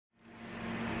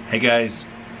Hey guys,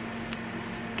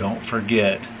 don't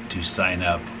forget to sign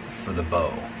up for the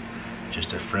bow.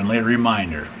 Just a friendly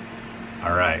reminder.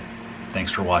 All right,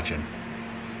 thanks for watching.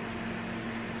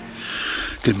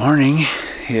 Good morning.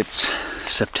 It's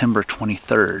September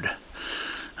 23rd.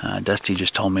 Dusty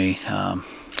just told me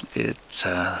it's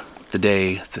the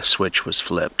day the switch was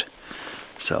flipped.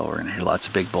 So we're gonna hear lots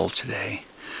of big bulls today.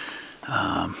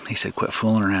 He said, quit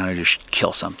fooling around and just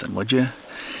kill something, would you?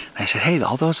 And I said, hey,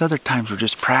 all those other times were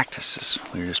just practices.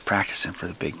 We were just practicing for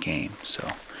the big game. So,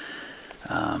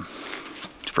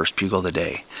 first bugle of the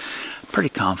day. I'm pretty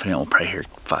confident we'll probably hear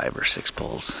 5 or 6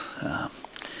 bulls.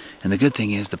 And the good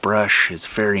thing is the brush is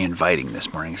very inviting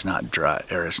this morning. It's not dry,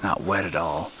 or it's not wet at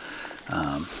all.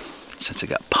 Since it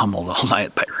got pummeled all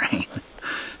night by rain.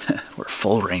 We're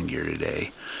full reindeer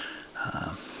today.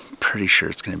 Pretty sure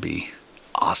it's going to be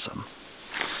awesome.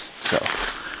 So,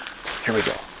 here we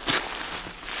go.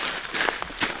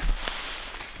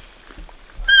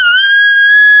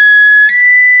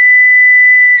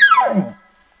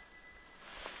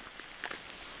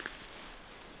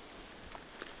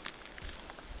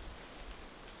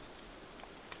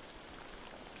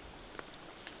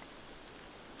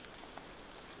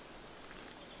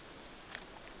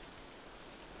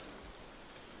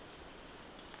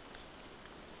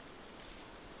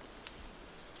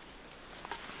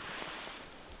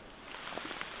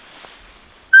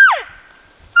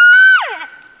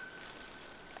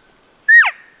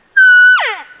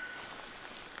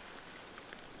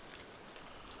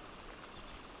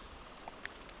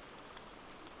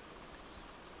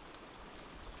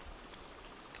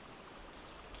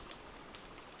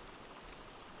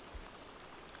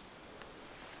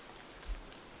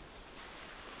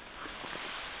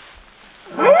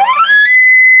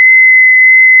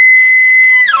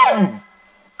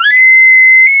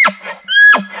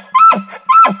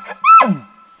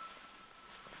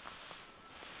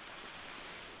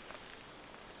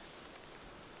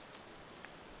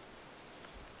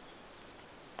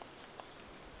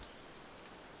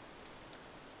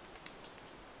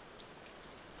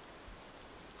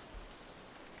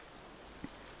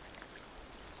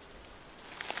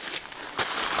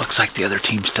 Looks like the other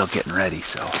team's still getting ready,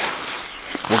 so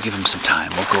we'll give them some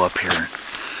time. We'll go up here and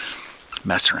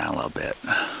mess around a little bit.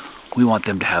 We want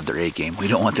them to have their A game. We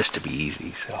don't want this to be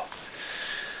easy, so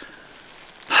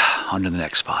on to the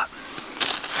next spot.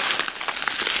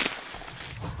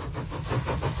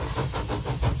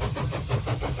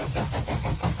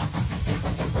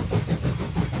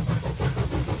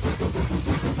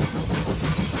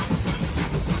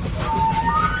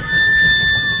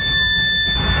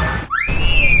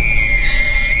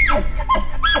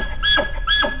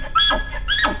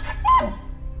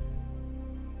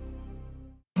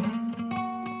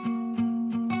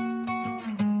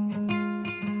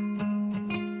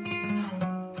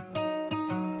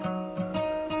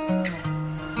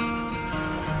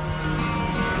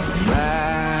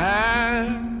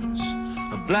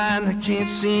 Blind, they can't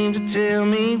seem to tell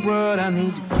me what I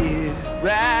need to get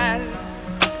right.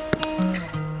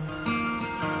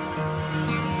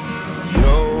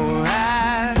 Your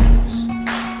eyes,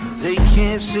 they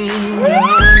can't seem to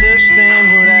understand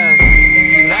what I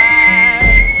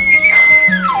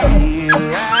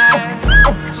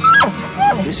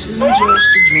realize. This isn't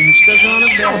just a dream, stuck on a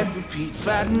bad repeat,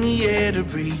 fighting the air to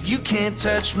breathe. You can't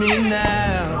touch me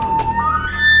now.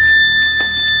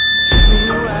 Took me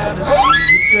a while to see.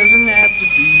 Doesn't have to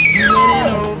be you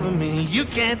winning over me. You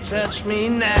can't touch me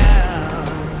now.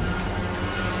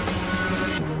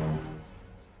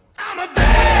 I'm a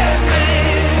bad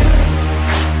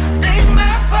man. Ain't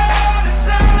my fault. It's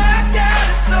all I got.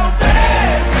 It's so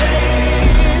bad, man.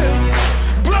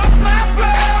 Broke my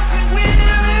broken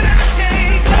wheel and I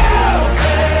can't go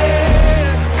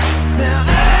back. Now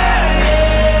I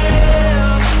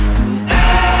am who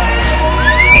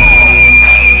I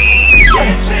am. You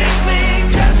can't change me.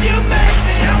 You make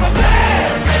me, I'm a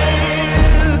bad man.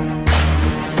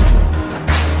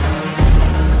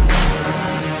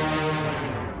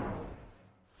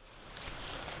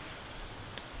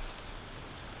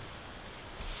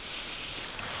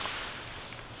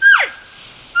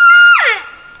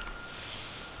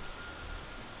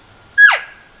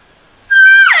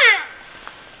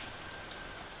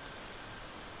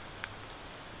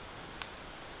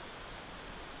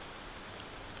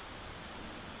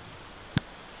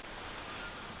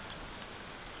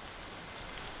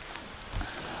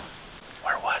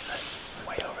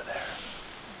 Way over there.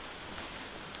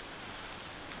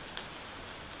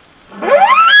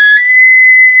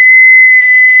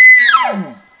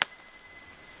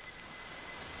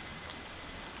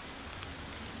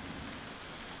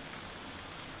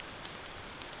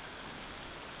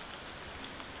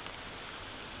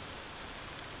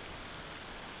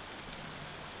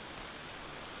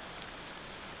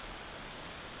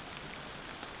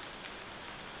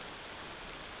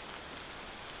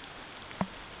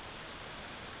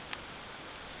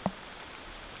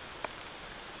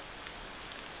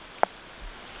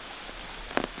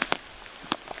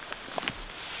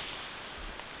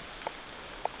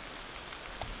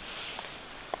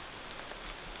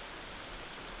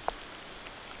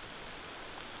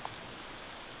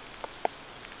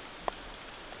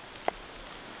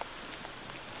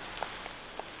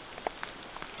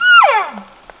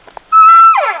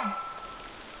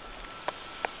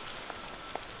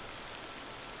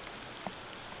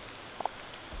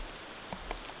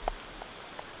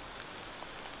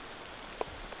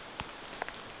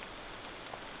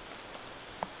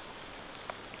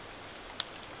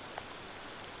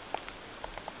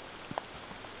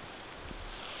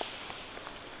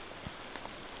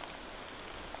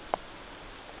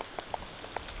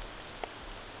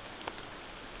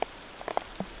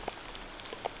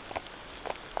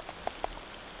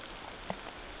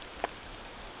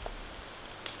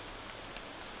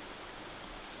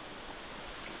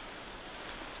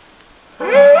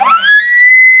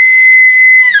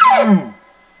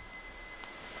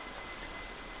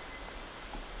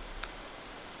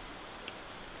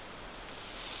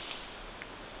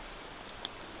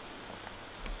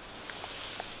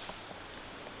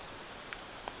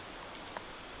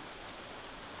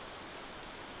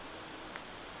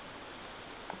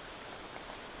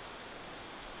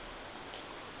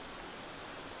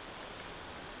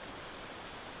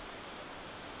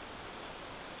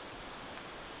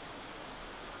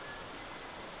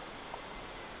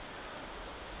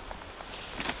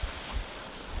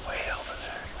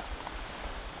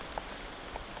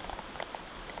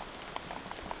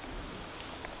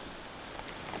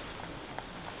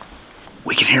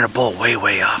 we can hear a bull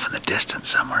way off in the distance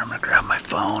somewhere. I'm gonna grab my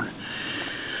phone,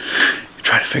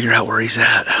 try to figure out where he's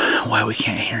at, why we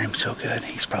can't hear him so good.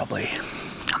 He's probably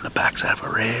on the backside of a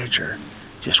ridge or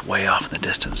just way off in the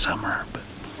distance somewhere, but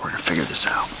we're gonna figure this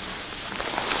out.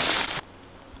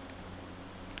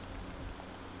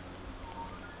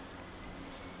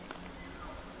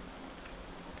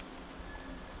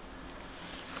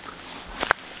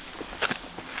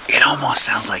 It almost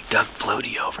sounds like Doug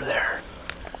Flutie over there,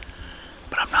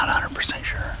 but I'm not 100%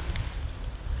 sure.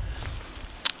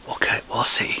 Okay, we'll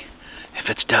see. If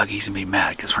it's Doug, he's gonna be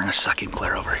mad because we're gonna suck him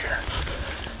clear over here.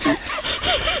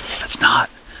 If it's not,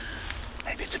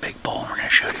 maybe it's a big bull and we're gonna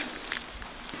shoot him.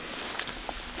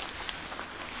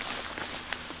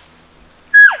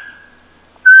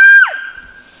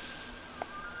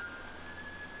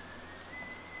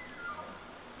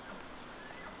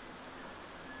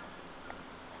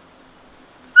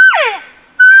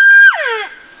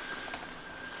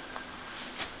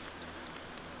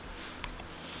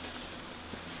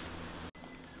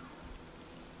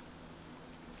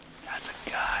 That's a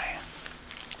guy.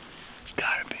 It's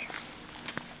gotta be.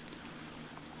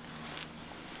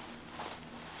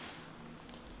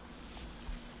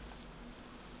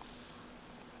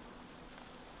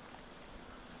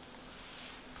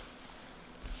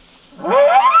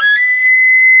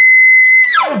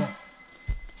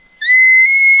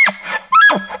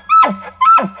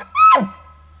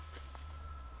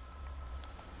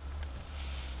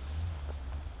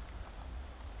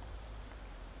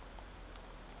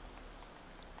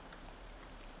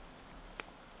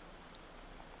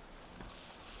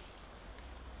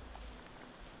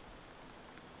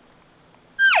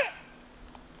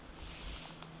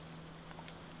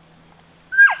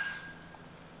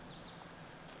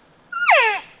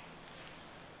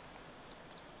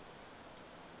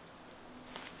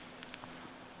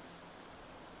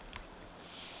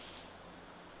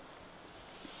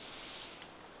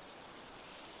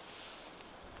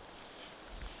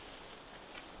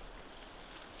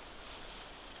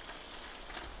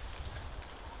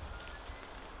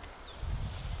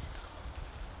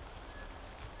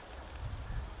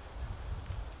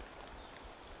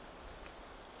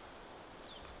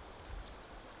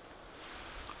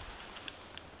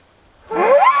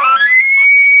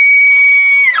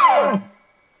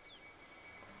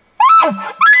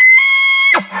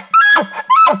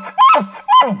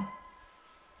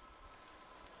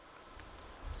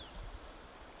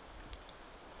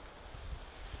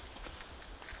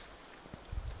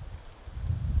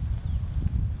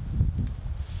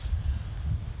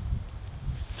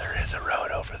 There is a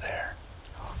road over there.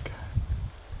 Okay.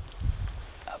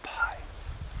 Up high.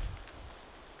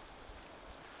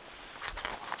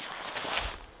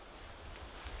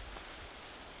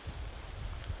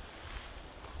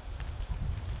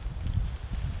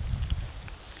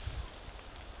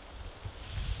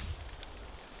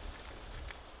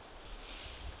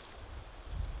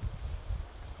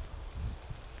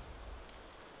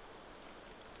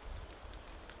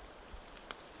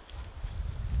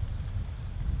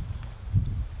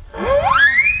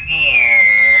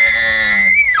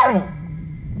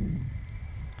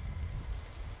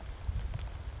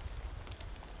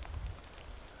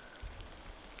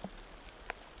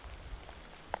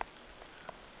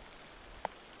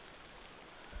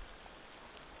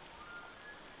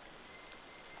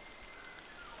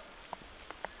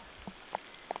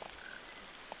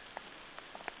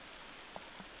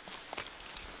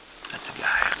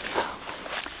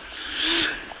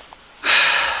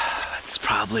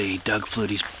 Probably Doug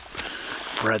Flutie's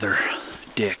brother,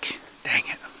 Dick. Dang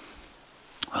it.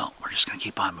 Well, we're just gonna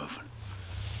keep on moving.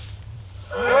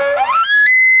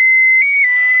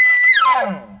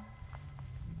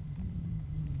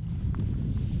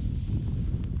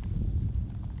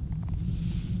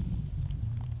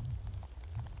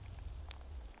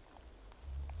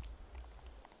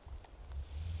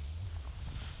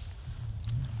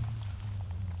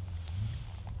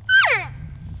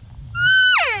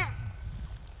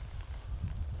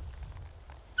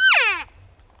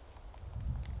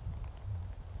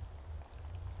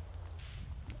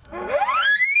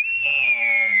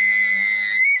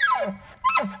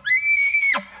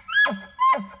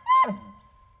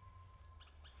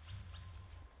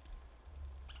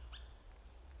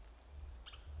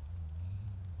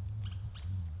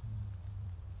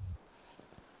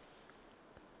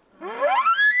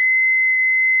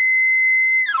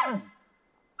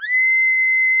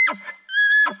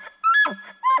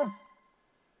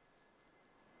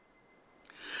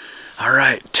 All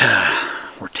right,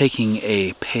 we're taking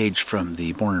a page from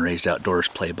the Born and Raised Outdoors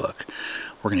playbook.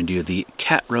 We're going to do the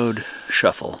Cat Road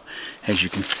Shuffle. As you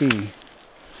can see,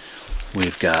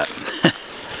 we've got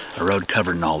a road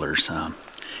covered in alders.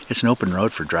 It's an open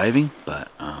road for driving,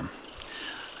 but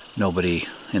nobody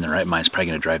in their right mind is probably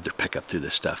going to drive their pickup through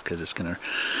this stuff because it's going to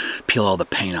peel all the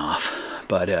paint off.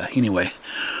 But anyway,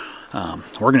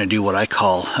 we're going to do what I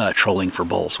call trolling for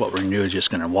bulls. What we're going to do is just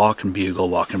going to walk and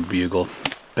bugle,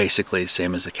 basically the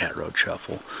same as the cat road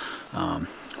shuffle.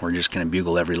 We're just going to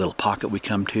bugle every little pocket we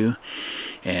come to,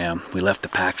 and we left the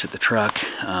packs at the truck.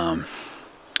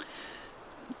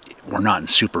 We're not in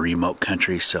super remote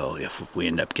country, so if we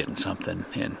end up getting something,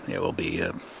 and it will be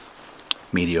a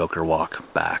mediocre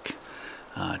walk back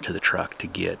to the truck to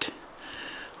get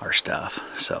our stuff.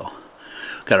 So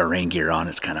got our rain gear on.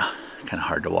 It's kind of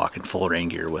hard to walk in full rain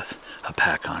gear with a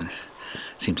pack on.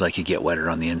 Seems like you get wetter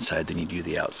on the inside than you do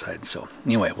the outside. So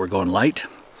anyway, we're going light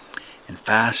and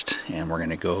fast, and we're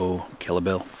gonna go kill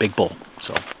a big bull.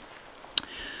 So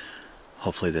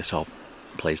hopefully this all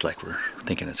plays like we're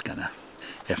thinking it's gonna.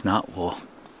 If not, we'll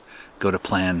go to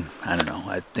plan, I don't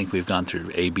know, I think we've gone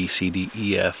through A, B, C, D,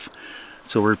 E, F,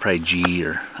 so we're probably G,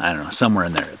 or I don't know, somewhere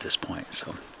in there at this point.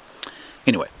 So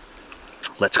anyway,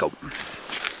 let's go.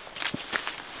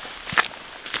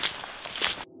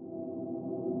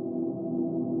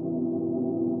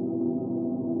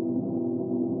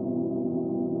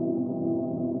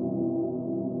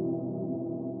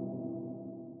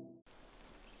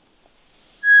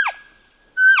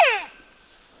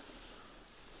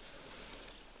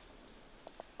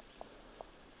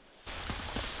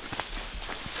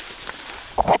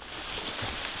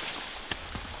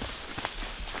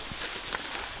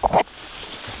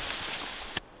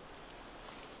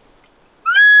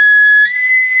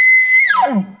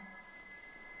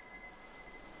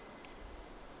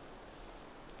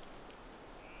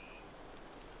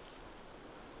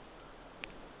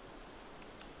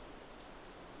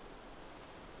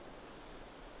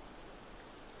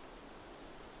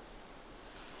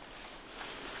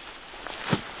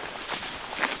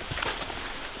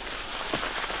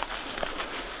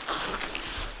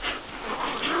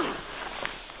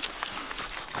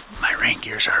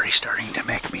 Gear's already starting to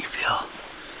make me feel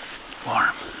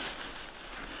warm.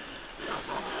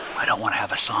 I don't want to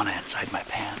have a sauna inside my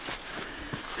pants.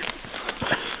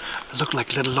 I look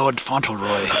like little Lord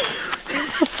Fauntleroy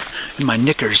in my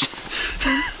knickers.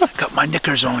 Got my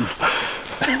knickers on.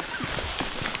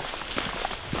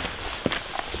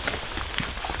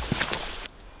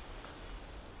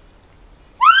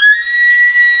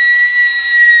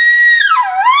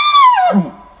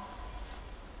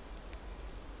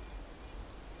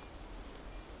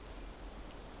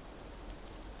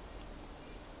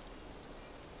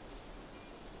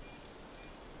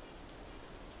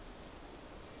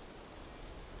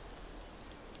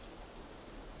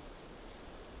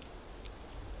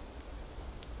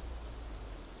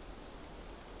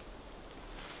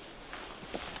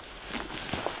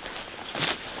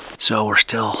 So we're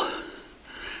still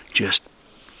just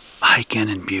hiking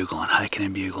and bugling.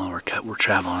 We're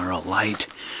traveling real light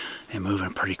and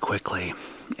moving pretty quickly.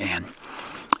 And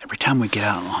every time we get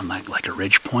out on like a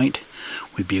ridge point,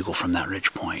 we bugle from that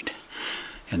ridge point.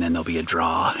 And then there'll be a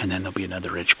draw, and then there'll be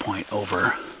another ridge point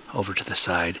over to the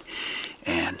side.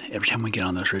 And every time we get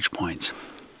on those ridge points,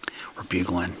 we're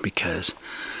bugling because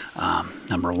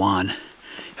number one,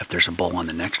 if there's a bull on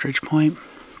the next ridge point,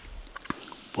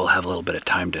 we'll have a little bit of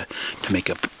time to make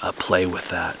a play with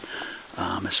that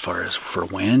as far as for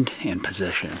wind and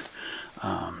position.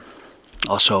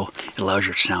 Also, it allows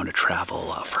your sound to travel a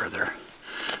lot further.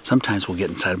 Sometimes we'll get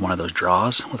inside one of those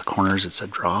draws. With the corners, it's a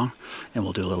draw, and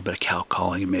we'll do a little bit of cow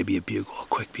calling and maybe a bugle, a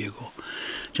quick bugle,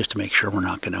 just to make sure we're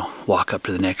not going to walk up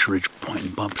to the next ridge point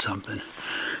and bump something.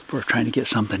 If we're trying to get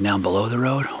something down below the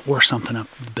road or something up,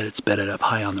 but it's bedded up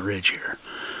high on the ridge here.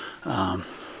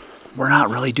 We're not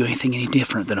really doing anything any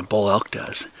different than a bull elk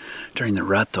does. During the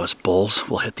rut, those bulls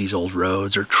will hit these old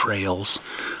roads or trails,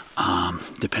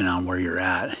 depending on where you're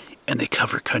at, and they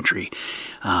cover country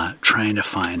trying to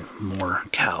find more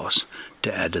cows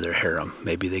to add to their harem.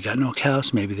 Maybe they got no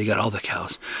cows, maybe they got all the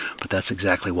cows, but that's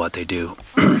exactly what they do.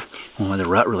 When the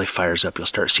rut really fires up, you'll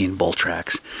start seeing bull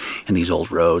tracks in these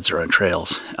old roads or on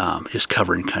trails, just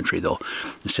covering country. They'll,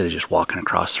 instead of just walking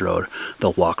across the road,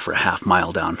 they'll walk for a half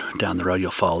mile down the road.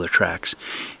 You'll follow their tracks,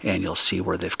 and you'll see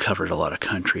where they've covered a lot of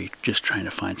country, just trying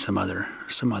to find some other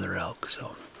elk.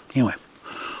 So anyway,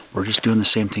 we're just doing the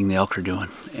same thing the elk are doing,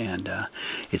 and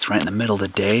it's right in the middle of the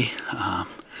day.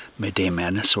 Midday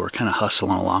madness, so we're kind of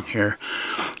hustling along here.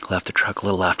 Left the truck a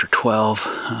little after 12.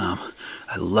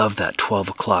 I love that 12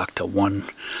 o'clock to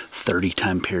 1:30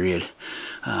 time period.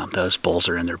 Those bulls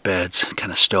are in their beds,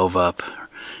 kind of stove up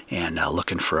and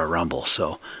looking for a rumble.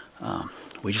 So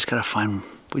we just gotta find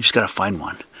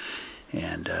one,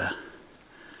 and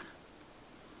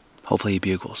hopefully he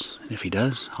bugles. And if he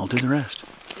does, I'll do the rest.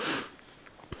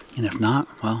 And if not,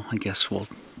 well, I guess we'll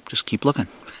just keep looking.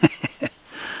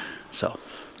 So,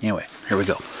 anyway, here we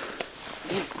go.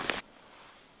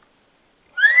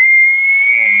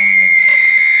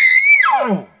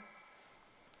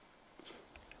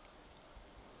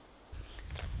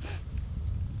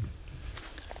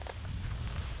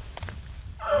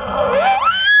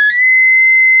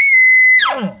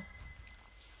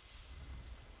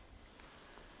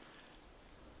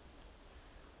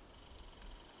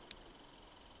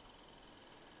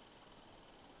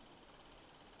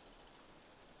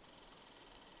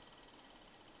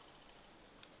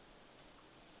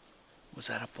 Was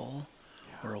that a bull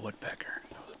or a woodpecker?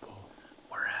 That was a bull.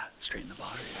 Where at? Straight in the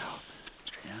bottom? Straight out.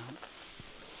 Straight out.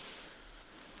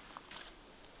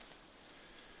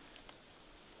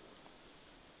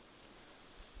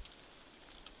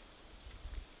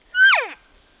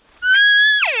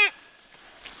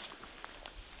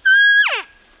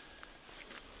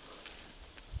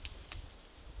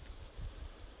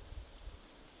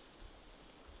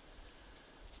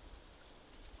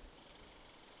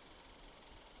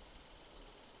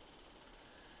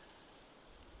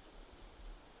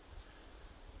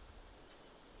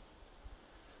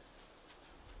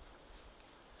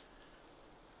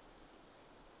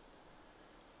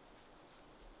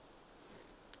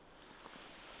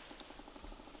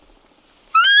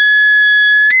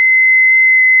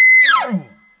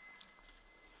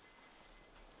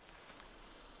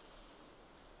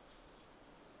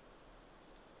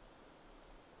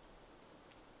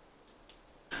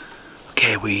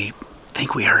 Okay, we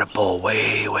think we heard a bull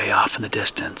way off in the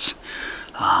distance.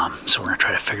 So we're going to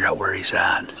try to figure out where he's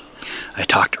at. I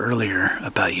talked earlier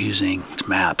about using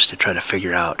maps to try to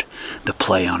figure out the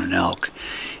play on an elk.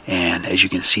 And as you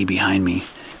can see behind me,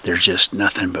 there's just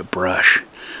nothing but brush.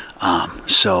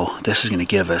 So this is going to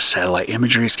give us satellite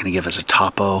imagery. It's going to give us a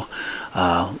topo,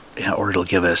 or it'll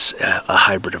give us a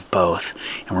hybrid of both.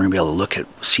 And we're going to be able to look at,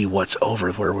 see what's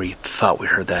over where we thought we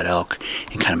heard that elk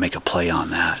and kind of make a play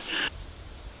on that.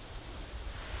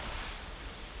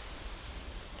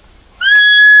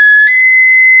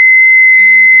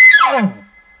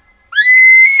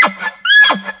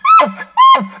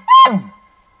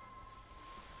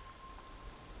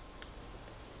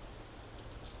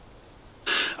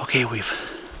 Okay, we've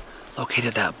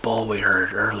located that bull we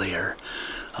heard earlier.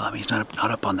 He's not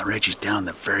up on the ridge, he's down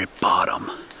the very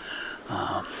bottom.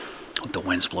 With the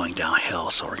winds blowing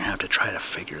downhill, so we're gonna have to try to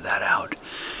figure that out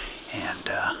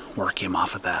and work him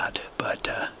off of that. But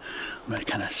I'm gonna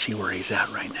kind of see where he's at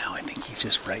right now. I think he's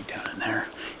just right down in there.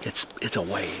 It's a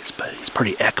ways, but it's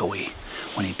pretty echoey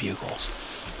when he bugles.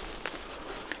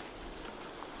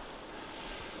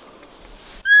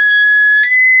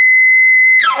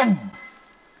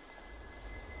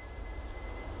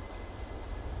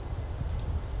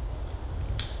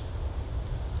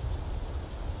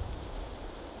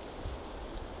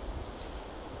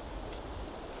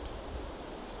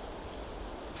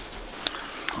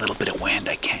 A little bit of wind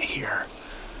I can't hear.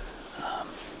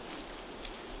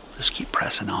 Just keep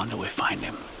pressing on till we find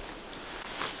him.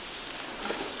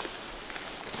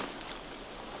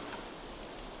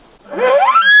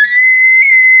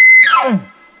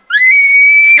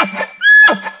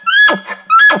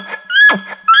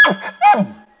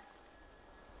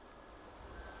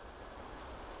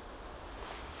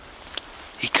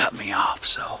 He cut me off,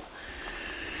 so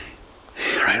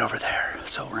right over there.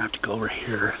 So we're gonna have to go over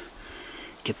here,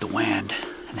 get the wind,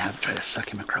 and try to suck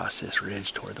him across this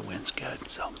ridge to where the wind's good.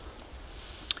 So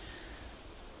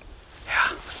yeah,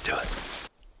 let's do it.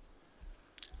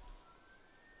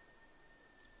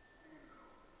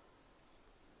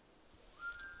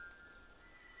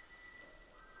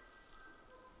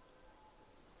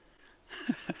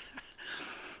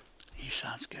 He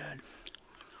sounds good.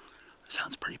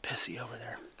 Sounds pretty pissy over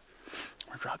there.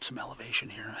 We'll drop some elevation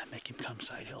here and make him come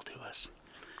side hill to us.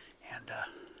 And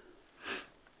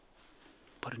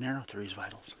put an arrow through his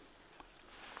vitals.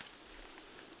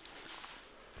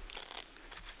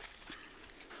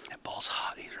 That bull's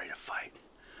hot, he's ready to fight.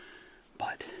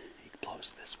 But he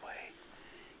blows this way.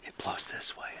 It blows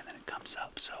this way and then it comes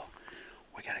up. So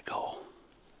we gotta go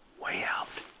way out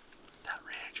that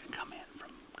ridge and come in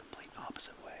from complete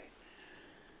opposite way.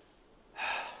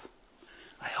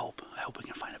 I hope we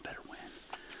can find a better wind.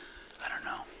 I don't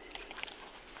know.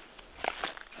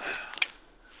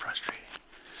 Frustrating.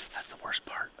 That's the worst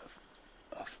part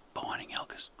of bow hunting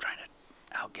elk, is trying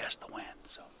to outguess the wind.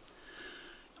 So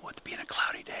with it being a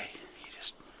cloudy day,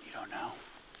 you don't know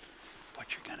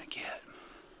what you're gonna get.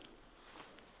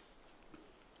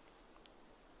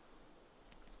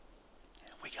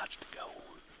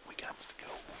 Let's go.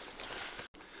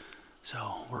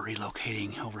 So we're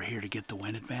relocating over here to get the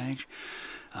wind advantage.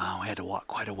 We had to walk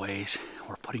quite a ways.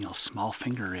 We're putting a small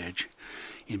finger ridge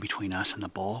in between us and the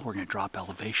bull. We're going to drop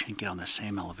elevation, get on the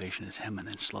same elevation as him, and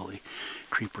then slowly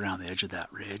creep around the edge of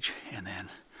that ridge and then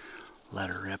let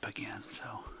her rip again.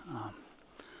 So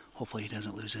hopefully he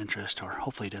doesn't lose interest, or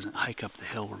hopefully he doesn't hike up the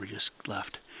hill where we just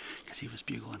left, because he was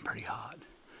bugling pretty hot.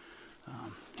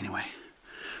 Anyway,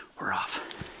 we're off.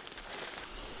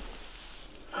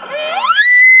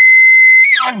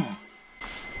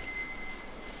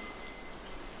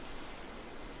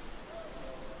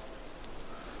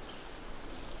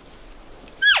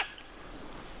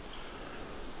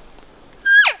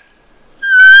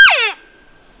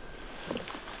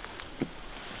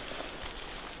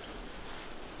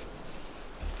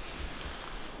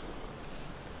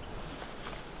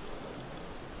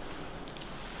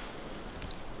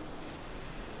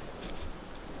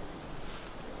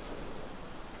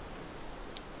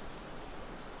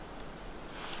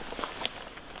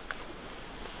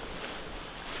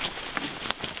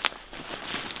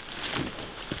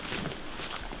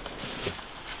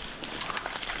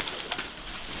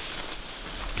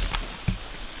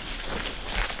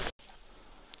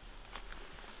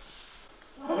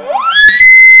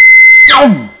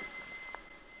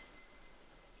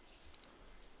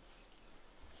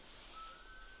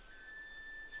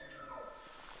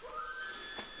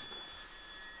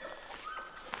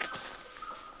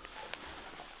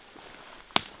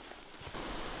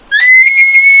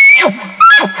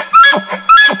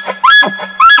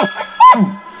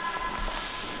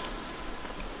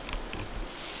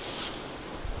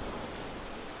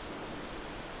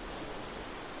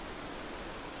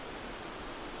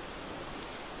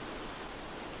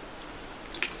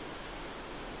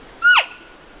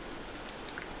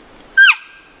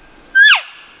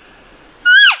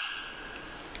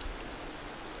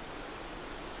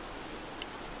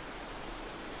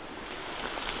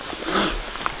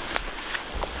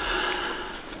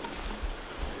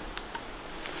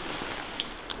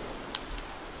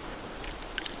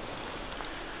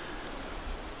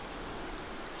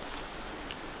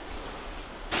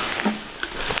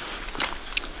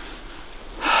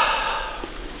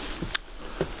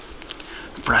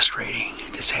 Frustrating,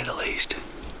 to say the least.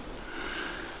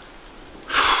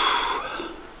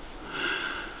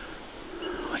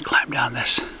 We climbed down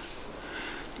this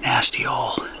nasty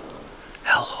old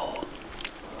hellhole.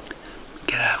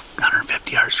 Get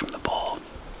 150 yards from the bowl.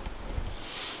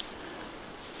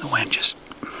 The wind just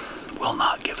will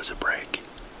not give us a break.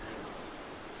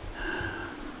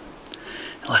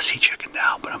 Unless he chickened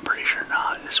out, but I'm pretty sure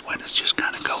not. This wind is just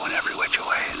kind of going every which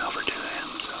way and over to him.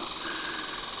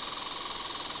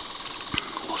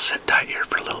 We'll sit tight here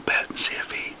for a little bit and see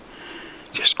if he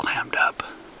just clammed up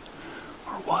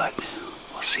or what.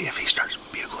 We'll see if he starts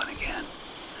bugling again.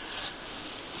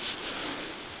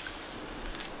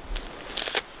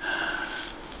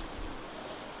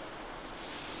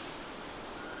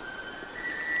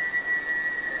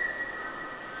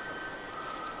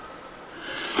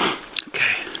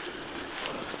 Okay,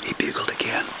 he bugled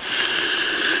again.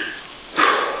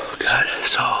 Good,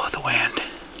 so the wind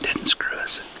didn't screw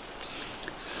us.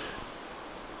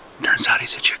 Turns out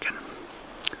he's a chicken.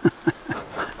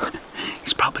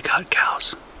 He's probably got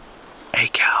cows. A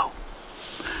cow.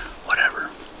 Whatever.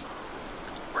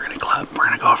 We're gonna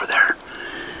go over there.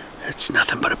 It's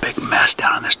nothing but a big mess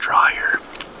down on this draw here.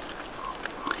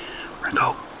 We're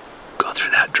gonna go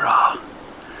through that draw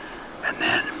and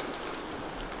then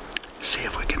see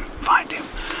if we can find him.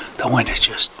 The wind is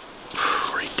just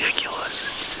ridiculous.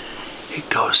 It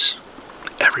goes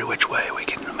every which way we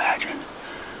can imagine.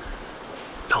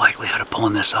 The likelihood of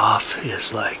pulling this off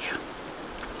is like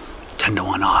 10 to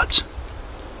 1 odds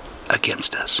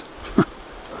against us.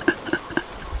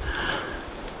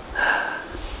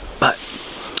 But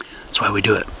that's why we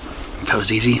do it. If it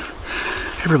was easy,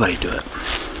 everybody'd do it.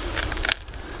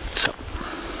 So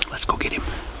let's go get him.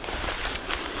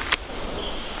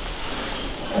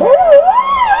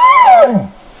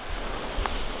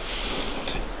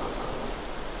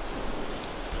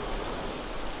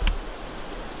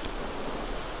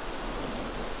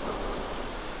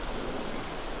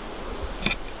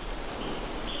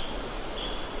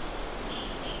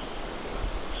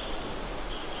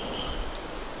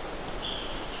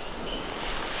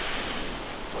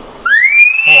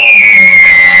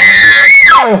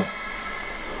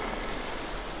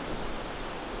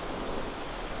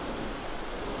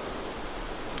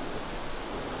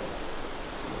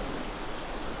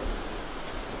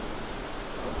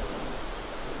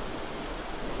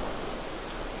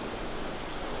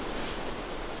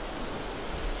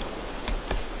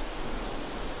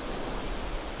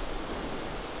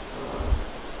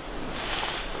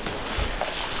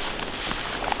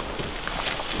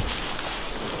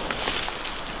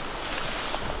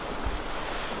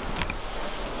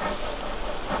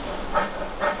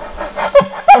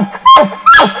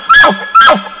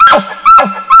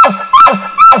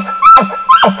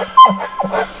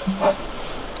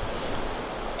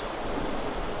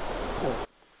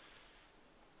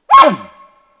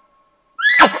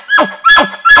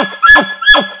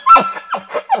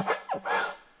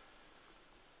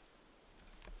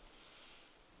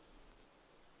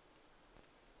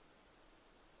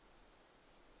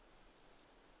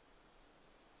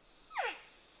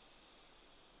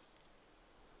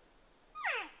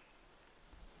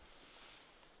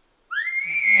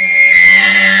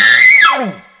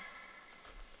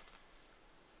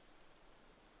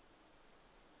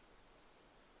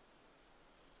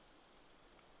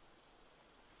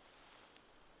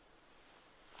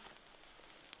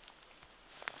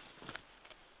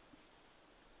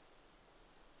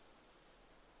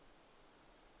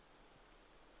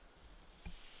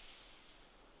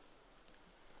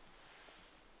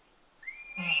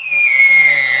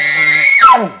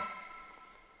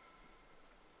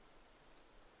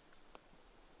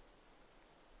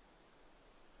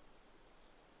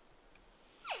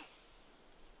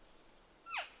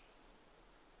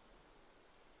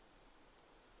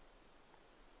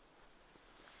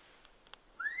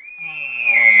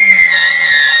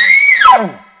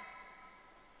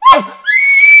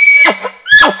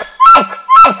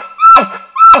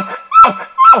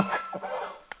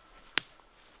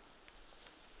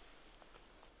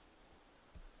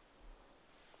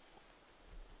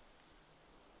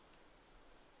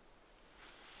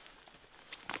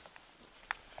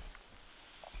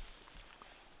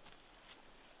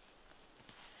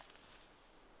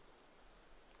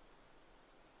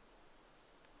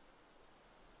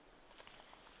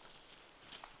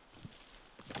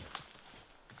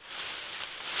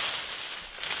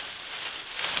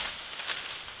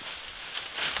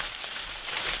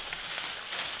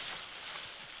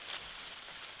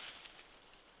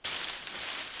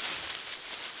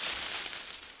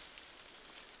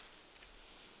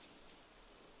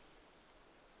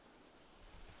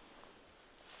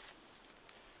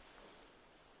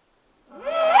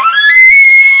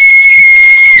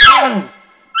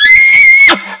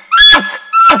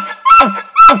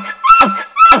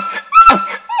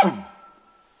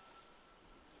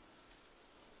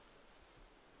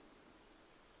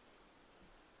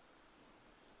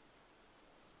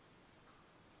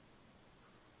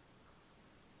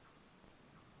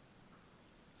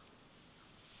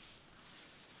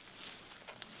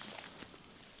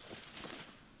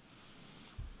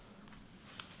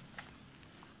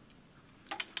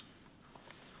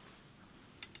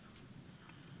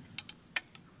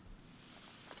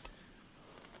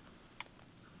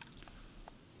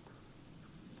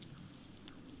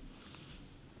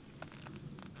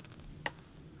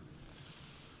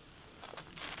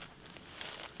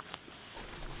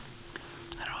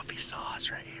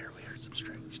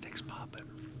 heard some sticks popping.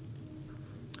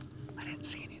 I didn't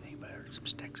see anything, but I heard some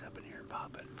sticks up in here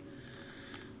popping.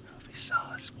 I don't know if he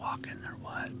saw us walking or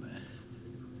what, but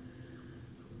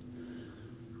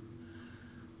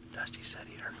Dusty said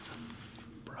he heard some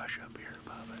brush up here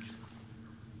above us.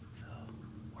 So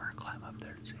we're gonna climb up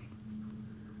there and see.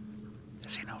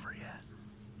 This ain't over yet.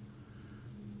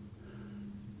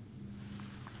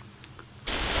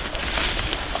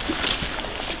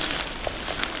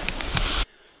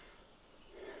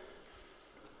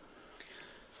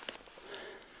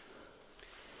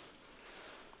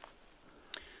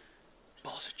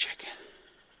 Balls of chicken.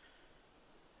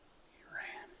 He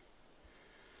ran.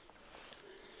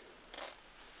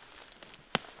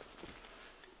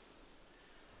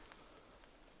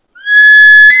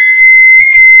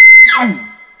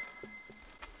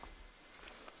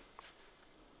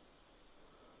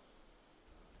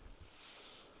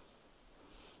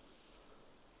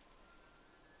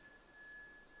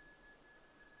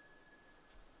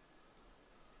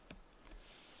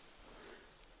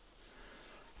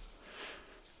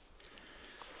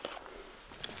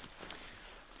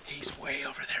 He's way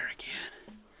over there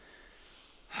again.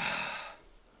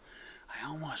 I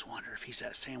almost wonder if he's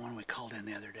that same one we called in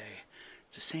the other day.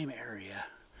 It's the same area,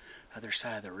 other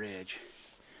side of the ridge,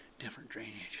 different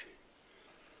drainage.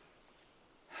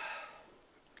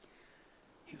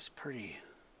 He was pretty,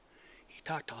 he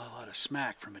talked a lot of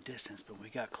smack from a distance, but when we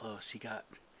got close, he got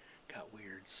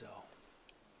weird, so.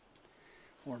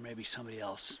 Or maybe somebody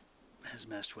else has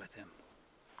messed with him.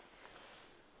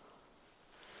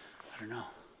 I don't know.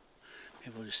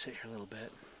 Maybe we'll just sit here a little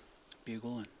bit,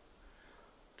 bugle, and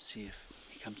see if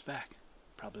he comes back.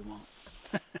 Probably won't.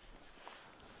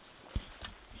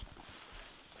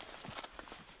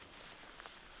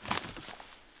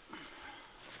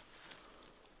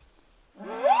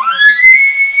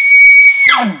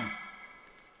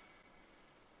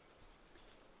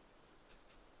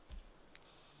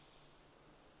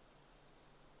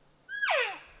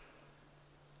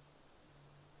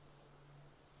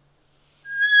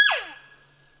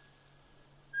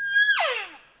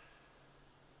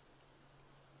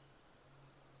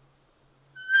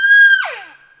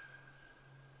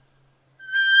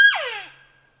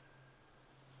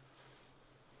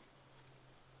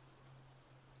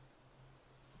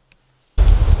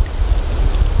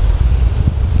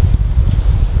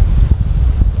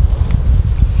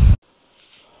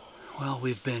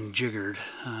 We've been jiggered.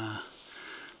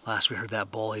 Last we heard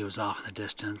that bull, he was off in the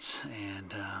distance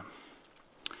and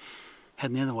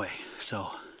heading the other way. So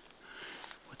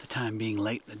with the time being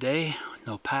late in the day,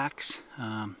 no packs,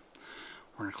 we're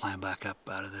gonna climb back up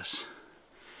out of this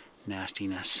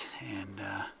nastiness and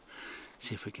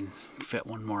see if we can fit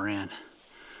one more in.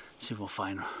 See if we'll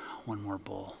find one more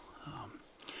bull.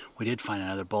 We did find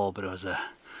another bull, but it was a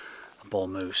bull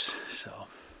moose, so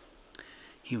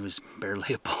he was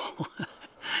barely a bull.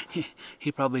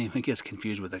 he probably even gets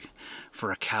confused with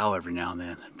for a cow every now and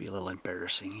then. It'd be a little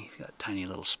embarrassing. He's got tiny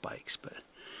little spikes, but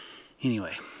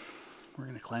anyway, we're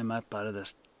gonna climb up out of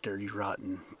this dirty,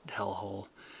 rotten hellhole,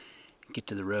 get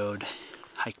to the road,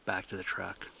 hike back to the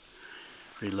truck,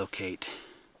 relocate,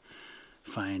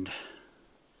 find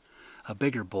a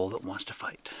bigger bull that wants to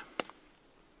fight,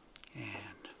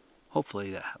 and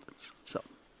hopefully that happens. So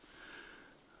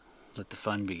let the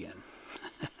fun begin.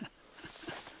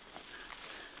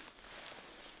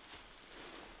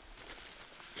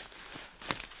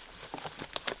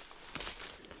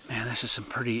 Man, this is some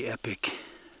pretty epic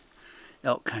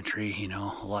elk country, you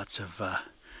know, lots of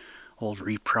old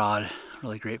reprod,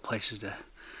 really great places to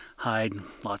hide,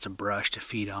 lots of brush to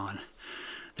feed on.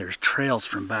 There's trails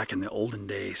from back in the olden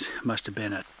days. Must have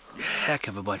been a heck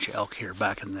of a bunch of elk here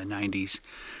back in the 90s,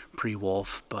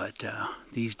 pre-wolf, but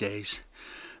these days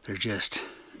there's just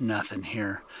nothing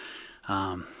here.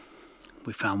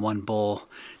 We found one bull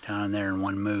down there and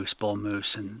one moose, bull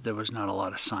moose, and there was not a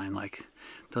lot of sign. Like,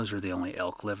 those were the only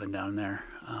elk living down there.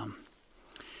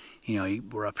 You know,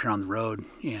 we're up here on the road,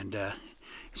 and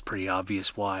it's pretty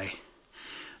obvious why.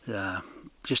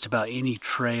 Just about any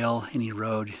trail, any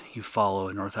road you follow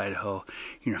in North Idaho,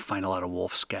 you're gonna find a lot of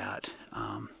wolf scat.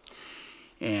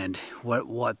 And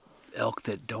what elk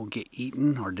that don't get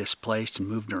eaten or displaced and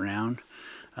moved around,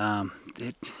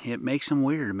 it makes them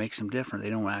weird, it makes them different. They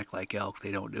don't act like elk.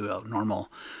 They don't do normal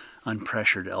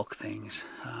unpressured elk things.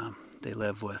 They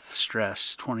live with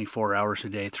stress 24 hours a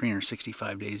day,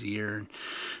 365 days a year, and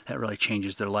that really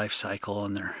changes their life cycle,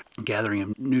 and they're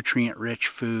gathering nutrient-rich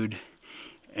food,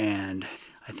 and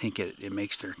I think it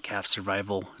makes their calf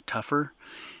survival tougher.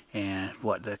 And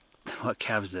what what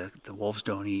calves the wolves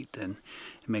don't eat, then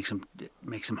it makes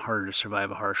them harder to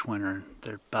survive a harsh winter.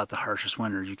 They're about the harshest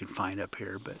winters you can find up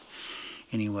here. But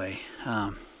anyway,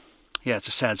 yeah, it's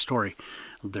a sad story.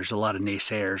 There's a lot of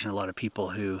naysayers and a lot of people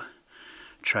who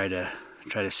try to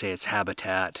say it's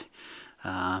habitat,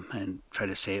 and try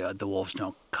to say the wolves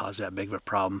don't cause that big of a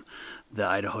problem. The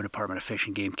Idaho Department of Fish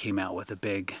and Game came out with a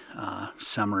big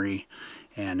summary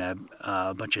and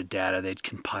a bunch of data they'd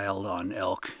compiled on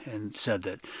elk, and said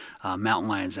that mountain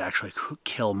lions actually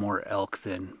kill more elk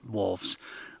than wolves.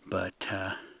 But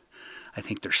I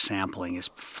think their sampling is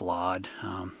flawed.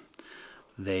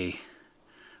 They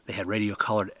had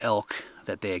radio-collared elk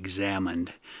that they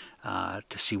examined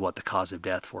to see what the cause of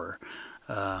death were.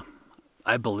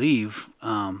 I believe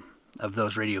of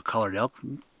those radio-collared elk,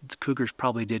 the cougars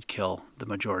probably did kill the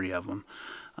majority of them.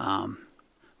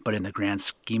 But in the grand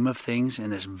scheme of things, in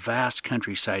this vast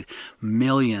countryside,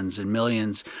 millions and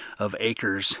millions of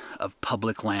acres of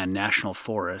public land, national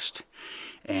forest,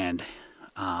 and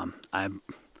I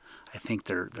think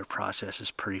their process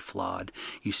is pretty flawed.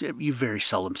 You very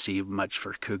seldom see much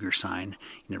for cougar sign.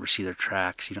 You never see their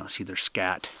tracks. You don't see their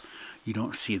scat. You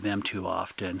don't see them too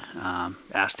often.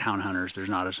 Ask town hunters. There's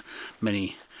not as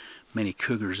many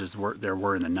cougars as there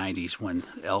were in the 90s when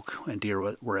elk and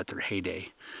deer were at their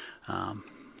heyday.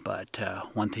 But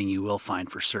one thing you will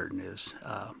find for certain is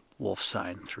wolf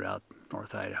sign throughout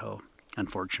North Idaho,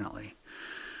 unfortunately.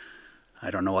 I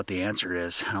don't know what the answer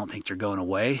is. I don't think they're going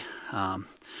away.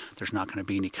 There's not going to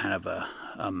be any kind of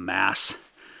a mass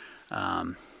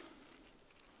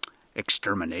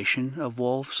extermination of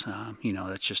wolves. You know,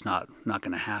 that's just not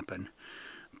going to happen.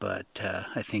 But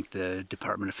I think the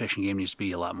Department of Fish and Game needs to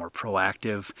be a lot more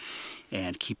proactive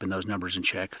and keeping those numbers in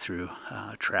check through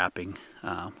trapping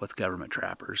with government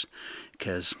trappers.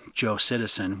 Because Joe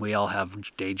Citizen, we all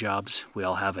have day jobs. We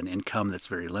all have an income that's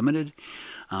very limited.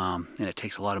 And it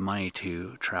takes a lot of money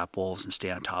to trap wolves and stay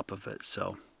on top of it.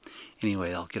 So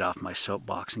anyway, I'll get off my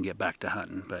soapbox and get back to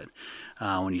hunting. But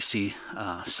when you see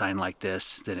a sign like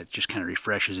this, then it just kind of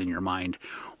refreshes in your mind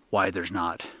why there's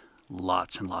not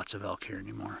lots and lots of elk here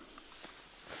anymore.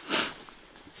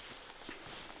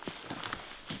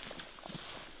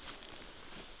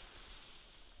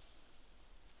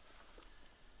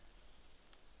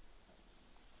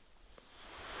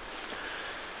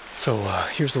 So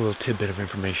here's a little tidbit of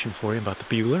information for you about the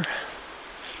bugler.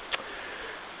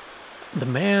 The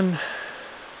man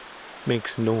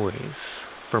makes noise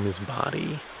from his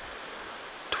body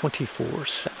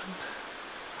 24/7.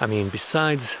 I mean,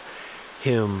 besides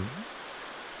him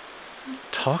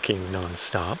talking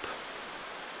non-stop,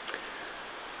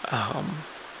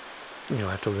 you know,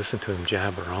 I have to listen to him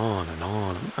jabber on and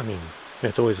on. I mean,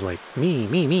 it's always like me,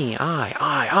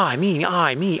 I,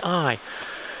 me, I.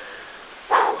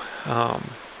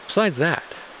 Besides that,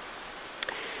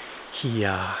 he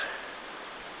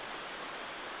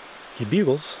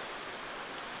bugles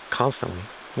constantly.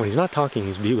 When he's not talking,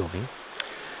 he's bugling.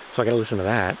 So I gotta listen to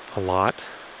that a lot.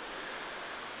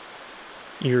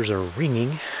 Ears are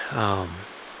ringing.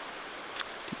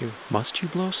 Must you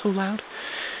blow so loud?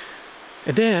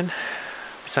 And then,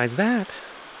 besides that,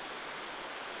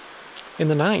 in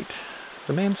the night,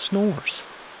 the man snores.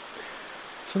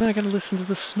 So then I gotta listen to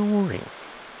the snoring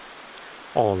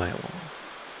all night long.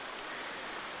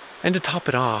 And to top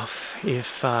it off,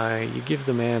 if you give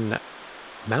the man a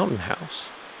mountain house,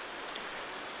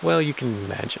 well, you can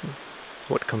imagine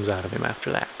what comes out of him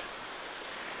after that.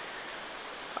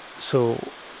 So,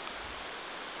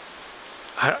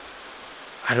 I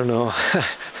don't know,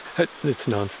 it's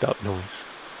non-stop noise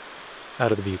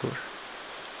out of the bugler.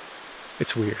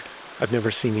 It's weird. I've never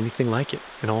seen anything like it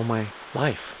in all my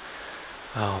life.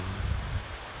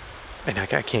 And I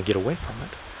can't get away from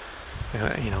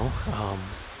it, you know.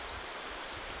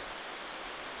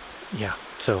 Yeah,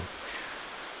 so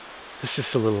this is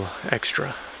just a little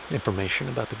extra information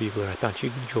about the bugler I thought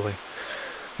you'd enjoy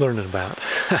learning about.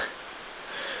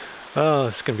 Oh,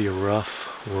 it's going to be a rough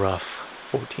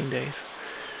 14 days.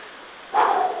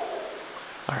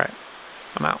 All right,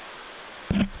 I'm out.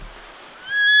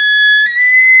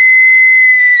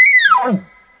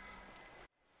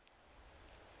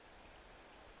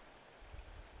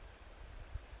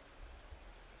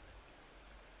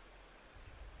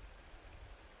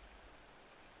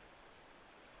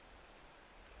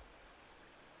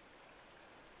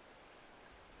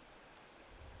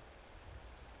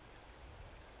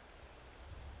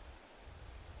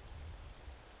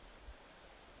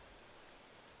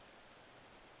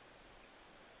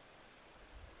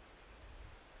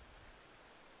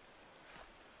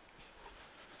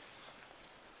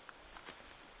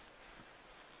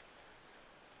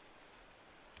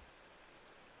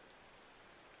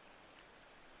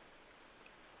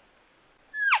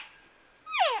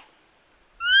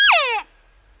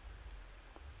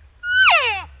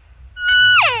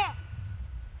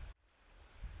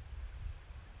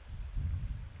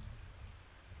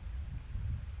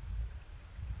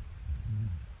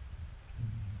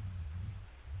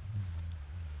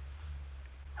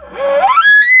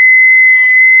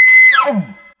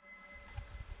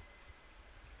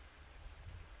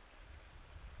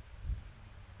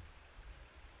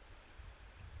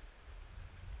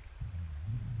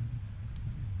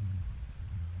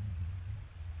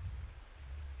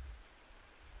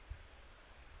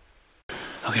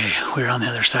 Okay, we're on the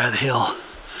other side of the hill.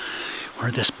 We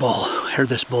heard this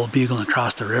bull bugling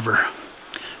across the river,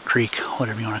 creek,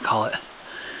 whatever you want to call it.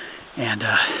 And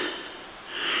I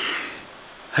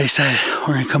decided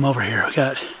we're gonna come over here. We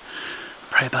got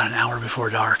probably about an hour before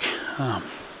dark.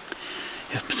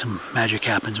 If some magic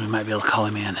happens, we might be able to call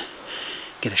him in,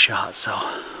 get a shot. So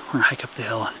we're gonna hike up the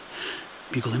hill and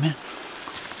bugle him in.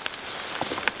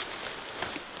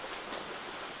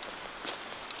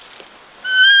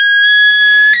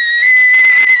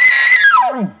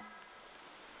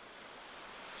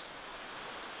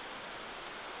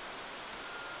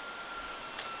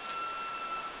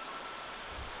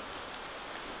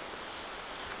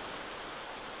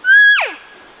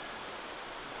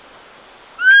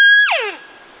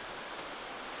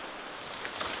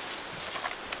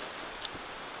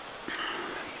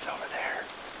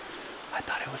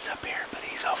 Up here, but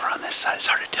he's over on this side. It's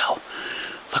hard to tell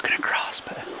looking across,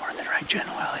 but we're in the right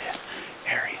general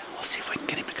area. We'll see if we can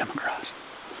get him to come across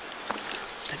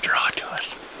to draw to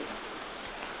us.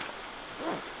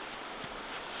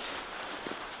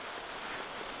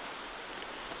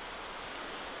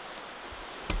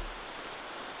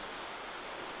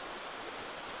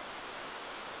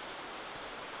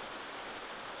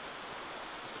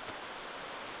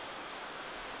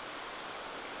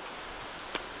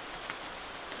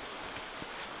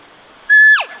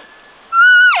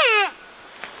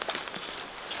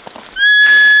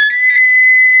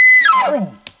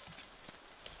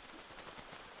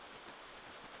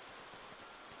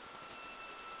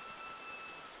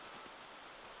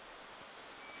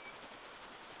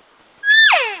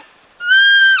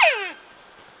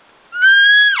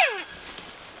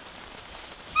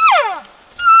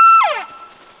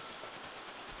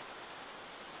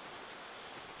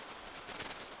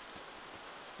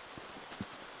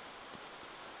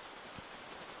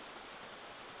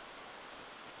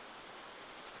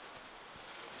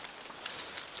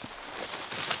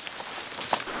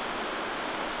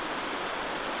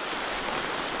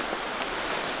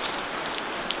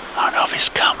 I don't know if he's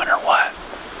coming or what.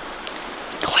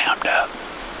 Clammed up.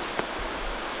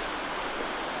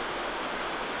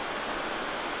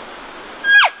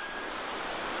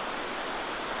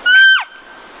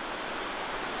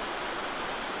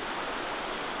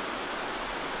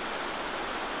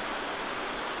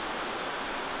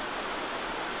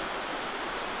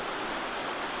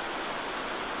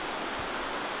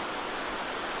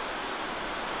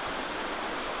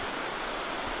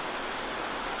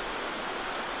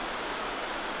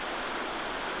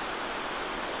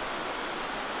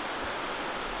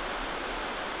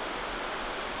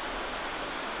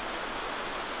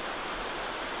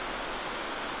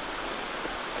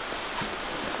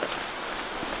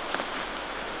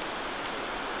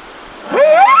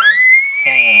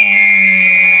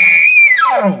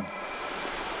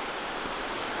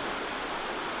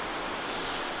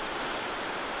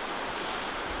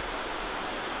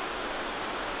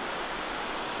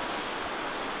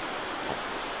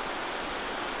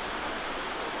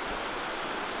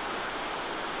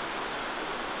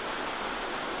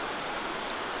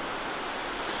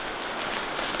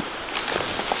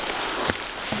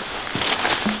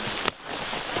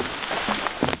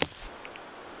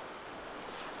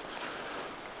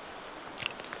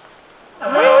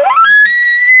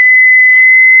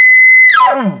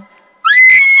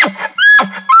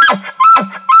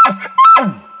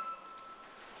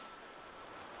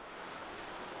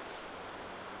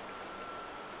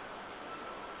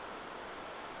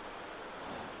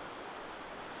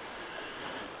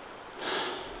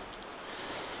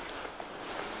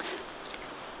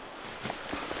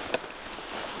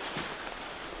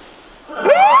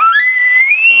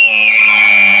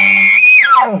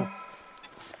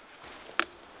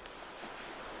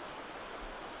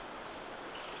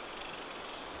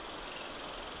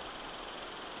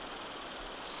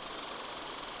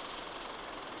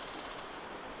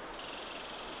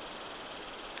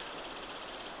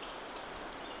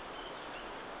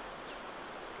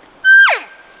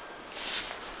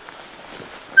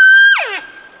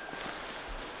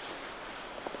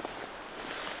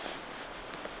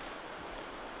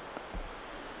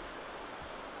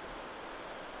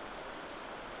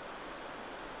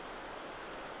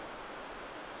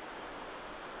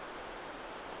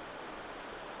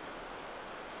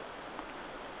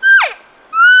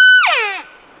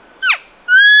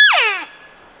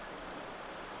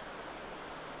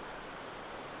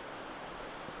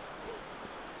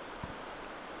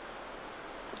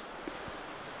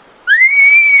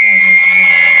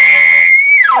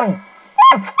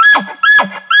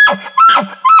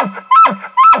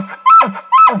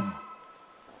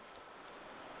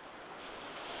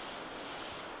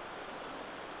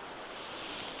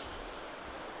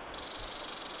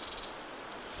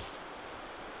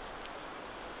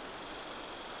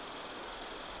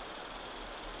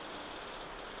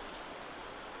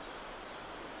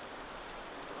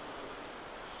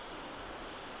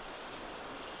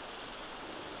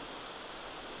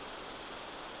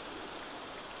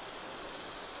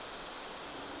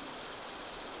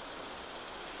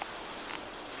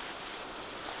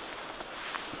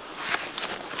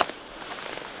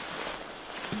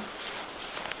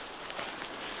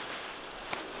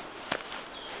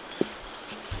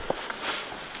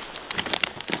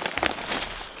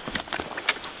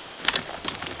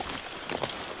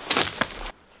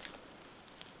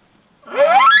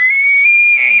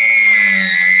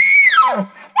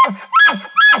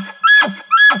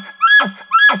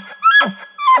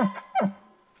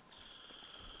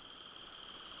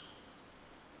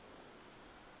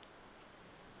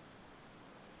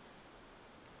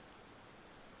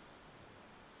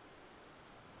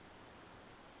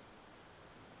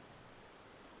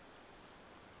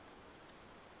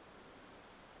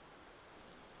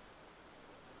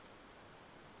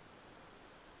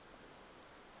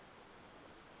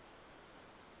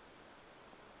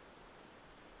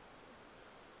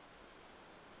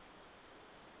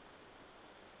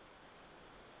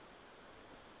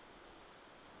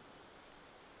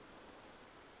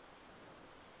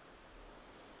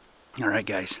 All right,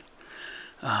 guys.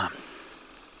 I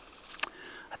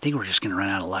think we're just going to run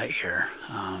out of light here.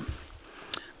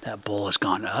 That bowl has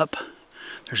gone up.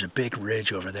 There's a big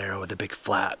ridge over there with a big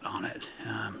flat on it.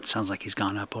 Sounds like he's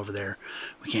gone up over there.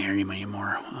 We can't hear him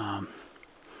anymore.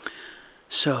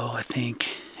 So I think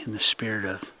in the spirit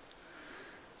of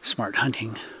smart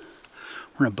hunting,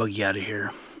 we're going to boogie out of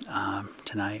here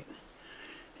tonight.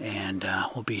 And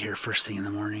we'll be here first thing in the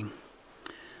morning.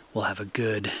 We'll have a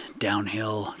good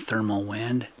downhill thermal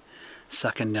wind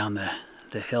sucking down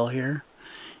the hill here.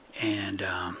 And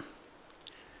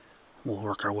we'll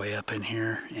work our way up in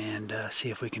here and see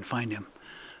if we can find him.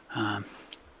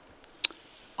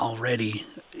 Already,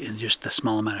 in just the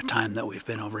small amount of time that we've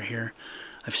been over here,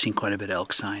 I've seen quite a bit of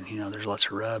elk sign. You know, there's lots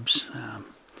of rubs.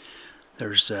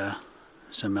 There's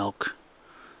some elk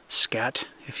scat,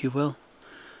 if you will.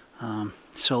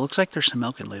 So it looks like there's some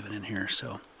elk living in here.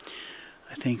 So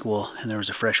I think and there was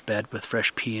a fresh bed with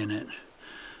fresh pea in it.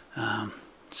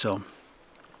 So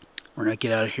we're gonna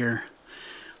get out of here,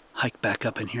 hike back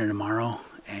up in here tomorrow,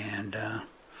 and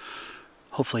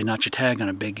hopefully notch a tag on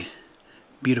a big,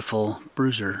 beautiful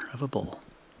bruiser of a bull.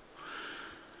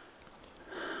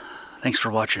 Thanks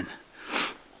for watching.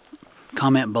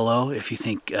 Comment below if you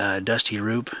think Dusty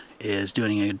Roop is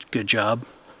doing a good job.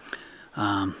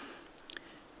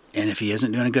 And if he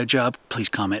isn't doing a good job, please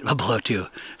comment below too.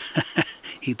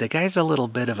 The guy's a little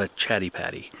bit of a chatty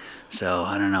patty. So,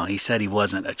 I don't know. He said he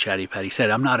wasn't a chatty patty. He said,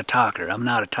 I'm not a talker. I'm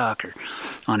not a talker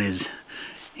on his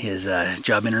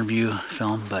job interview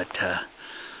film. But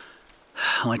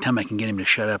only time I can get him to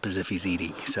shut up is if he's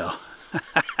eating. So,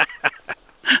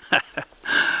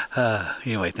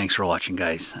 anyway, thanks for watching,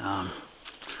 guys.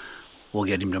 We'll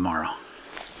get him tomorrow.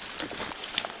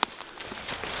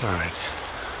 All right.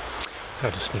 I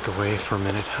had to sneak away for a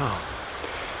minute. Oh,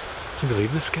 can you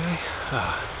believe this guy?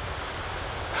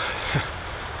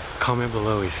 Comment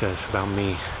below, he says, about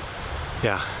me.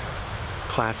 Yeah,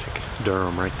 classic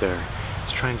Durham right there.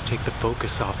 He's trying to take the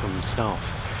focus off of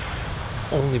himself.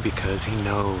 Only because he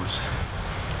knows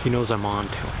I'm on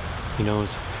to him. He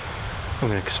knows I'm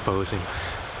gonna expose him.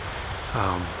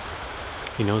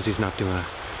 He knows he's not doing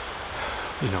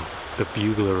the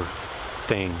bugler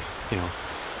thing,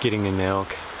 getting in the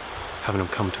elk, having them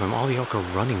come to him. All the elk are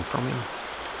running from him.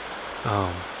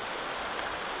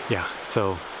 Yeah,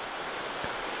 so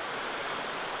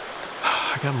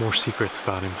I got more secrets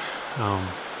about him.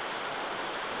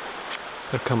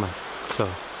 They're coming, so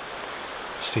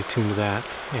stay tuned to that.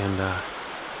 And I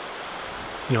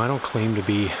didn't claim to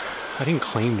be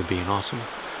an awesome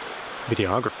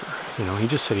videographer. He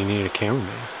just said he needed a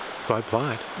cameraman, so I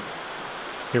applied.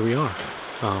 Here we are.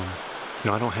 I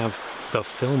don't have the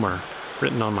filmer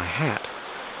written on my hat,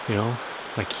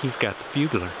 like he's got the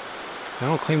bugler. I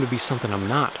don't claim to be something I'm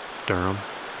not, Durham.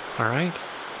 All right?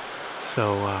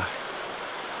 So,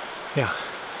 yeah,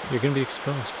 you're gonna be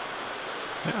exposed.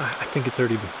 I think it's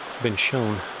already been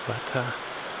shown, but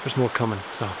there's more coming.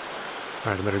 So, all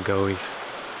right, I better go. He's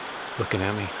looking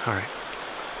at me. All right,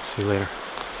 see you later.